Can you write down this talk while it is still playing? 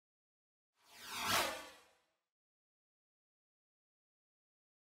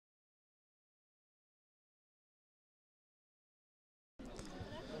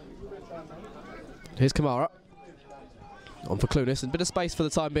Here's Kamara. On for Clunis, and a bit of space for the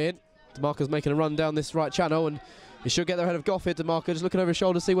time being. Dumaka's making a run down this right channel, and he should get there ahead of Gough here. Dumaka just looking over his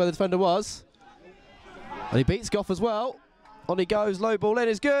shoulder to see where the defender was. And he beats Gough as well. On he goes, low ball in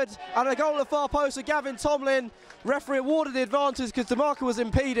is good. And a goal at the far post of Gavin Tomlin. Referee awarded the advantage because Dumaka was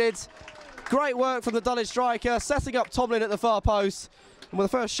impeded. Great work from the Dulwich striker, setting up Tomlin at the far post. And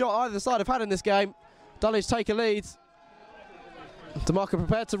with the first shot either side have had in this game, Dulwich take a lead. Dumaka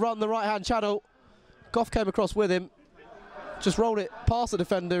prepared to run the right-hand channel. Gough came across with him. Just rolled it past the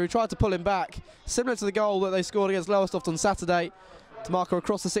defender, who tried to pull him back. Similar to the goal that they scored against Lowestoft on Saturday. Dumaka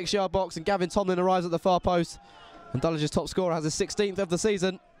across the 6-yard box, and Gavin Tomlin arrives at the far post. And Dulwich's top scorer has his 16th of the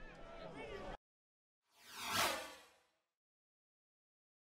season.